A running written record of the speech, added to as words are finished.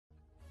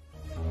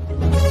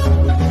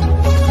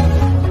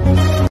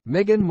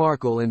Meghan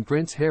Markle and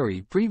Prince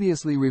Harry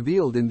previously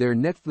revealed in their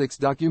Netflix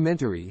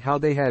documentary how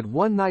they had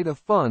one night of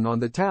fun on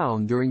the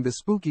town during the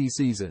spooky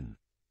season.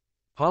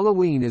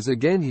 Halloween is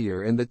again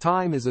here and the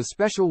time is a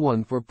special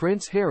one for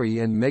Prince Harry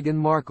and Meghan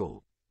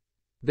Markle.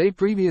 They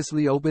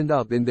previously opened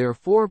up in their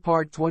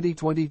 4-part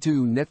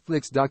 2022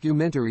 Netflix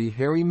documentary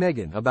Harry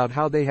Meghan about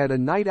how they had a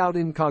night out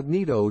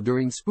incognito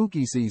during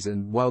spooky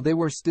season while they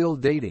were still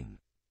dating.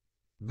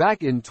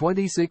 Back in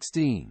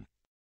 2016,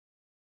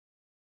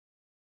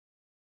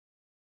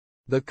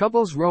 the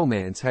couple's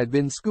romance had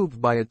been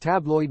scooped by a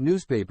tabloid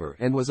newspaper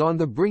and was on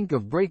the brink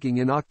of breaking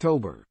in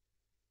October.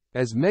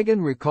 As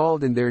Meghan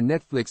recalled in their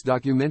Netflix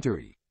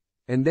documentary.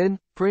 And then,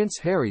 Prince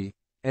Harry,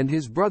 and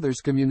his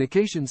brother's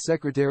communications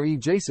secretary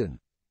Jason,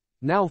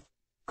 now,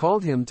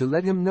 called him to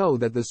let him know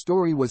that the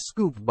story was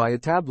scooped by a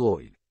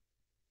tabloid.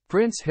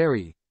 Prince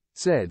Harry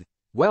said,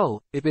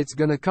 "Well, if it's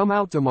gonna come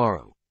out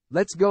tomorrow,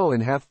 let's go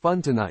and have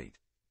fun tonight."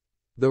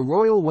 The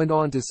royal went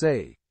on to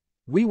say,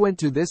 "We went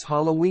to this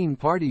Halloween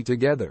party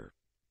together.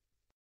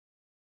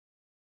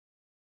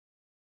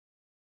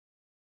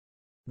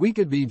 We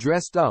could be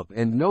dressed up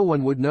and no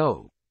one would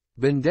know.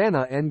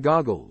 Bandana and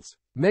goggles."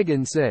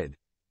 Meghan said,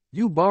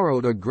 "You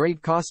borrowed a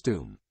great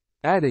costume,"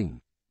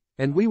 adding,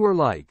 "And we were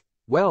like,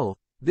 well,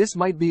 this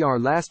might be our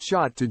last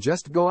shot to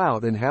just go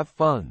out and have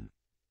fun."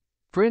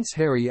 Prince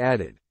Harry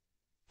added,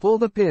 "Pull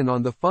the pin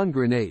on the fun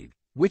grenade,"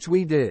 which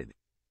we did.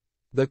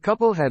 The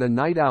couple had a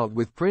night out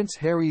with Prince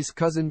Harry's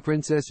cousin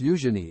Princess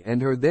Eugenie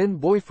and her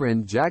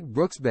then-boyfriend Jack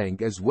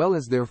Brooksbank as well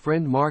as their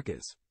friend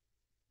Marcus.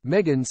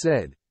 Meghan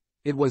said,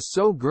 "It was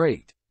so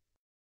great.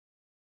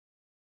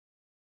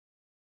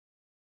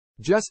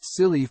 Just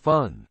silly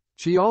fun."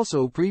 She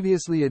also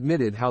previously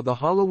admitted how the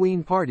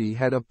Halloween party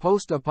had a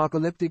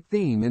post-apocalyptic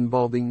theme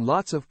involving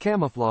lots of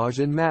camouflage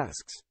and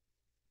masks.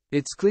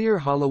 It's clear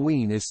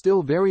Halloween is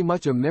still very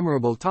much a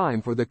memorable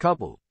time for the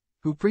couple,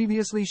 who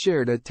previously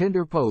shared a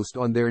tender post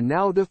on their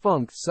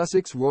now-defunct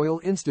Sussex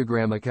Royal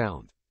Instagram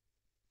account.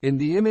 In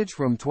the image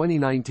from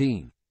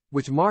 2019,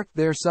 which marked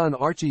their son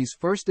Archie's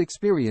first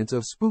experience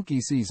of spooky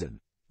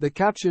season, the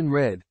caption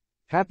read,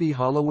 "Happy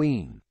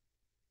Halloween.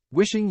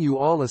 Wishing you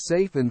all a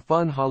safe and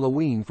fun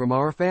Halloween from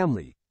our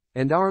family,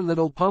 and our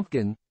little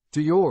pumpkin,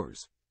 to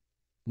yours."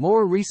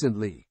 More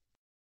recently,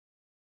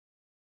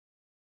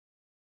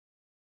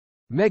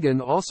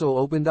 Meghan also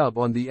opened up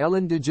on The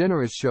Ellen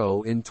DeGeneres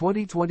Show in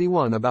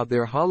 2021 about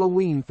their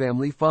Halloween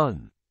family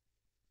fun.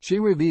 She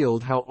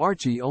revealed how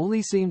Archie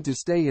only seemed to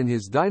stay in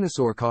his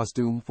dinosaur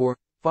costume for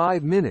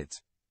 5 minutes,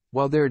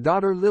 while their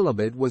daughter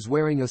Lilibet was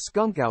wearing a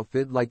skunk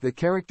outfit like the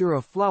character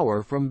of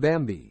Flower from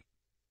Bambi.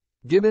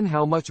 Given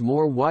how much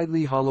more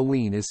widely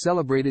Halloween is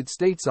celebrated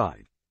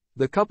stateside,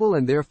 the couple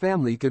and their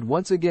family could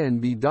once again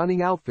be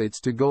donning outfits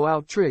to go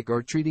out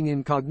trick-or-treating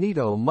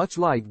incognito much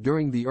like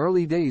during the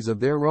early days of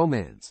their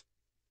romance.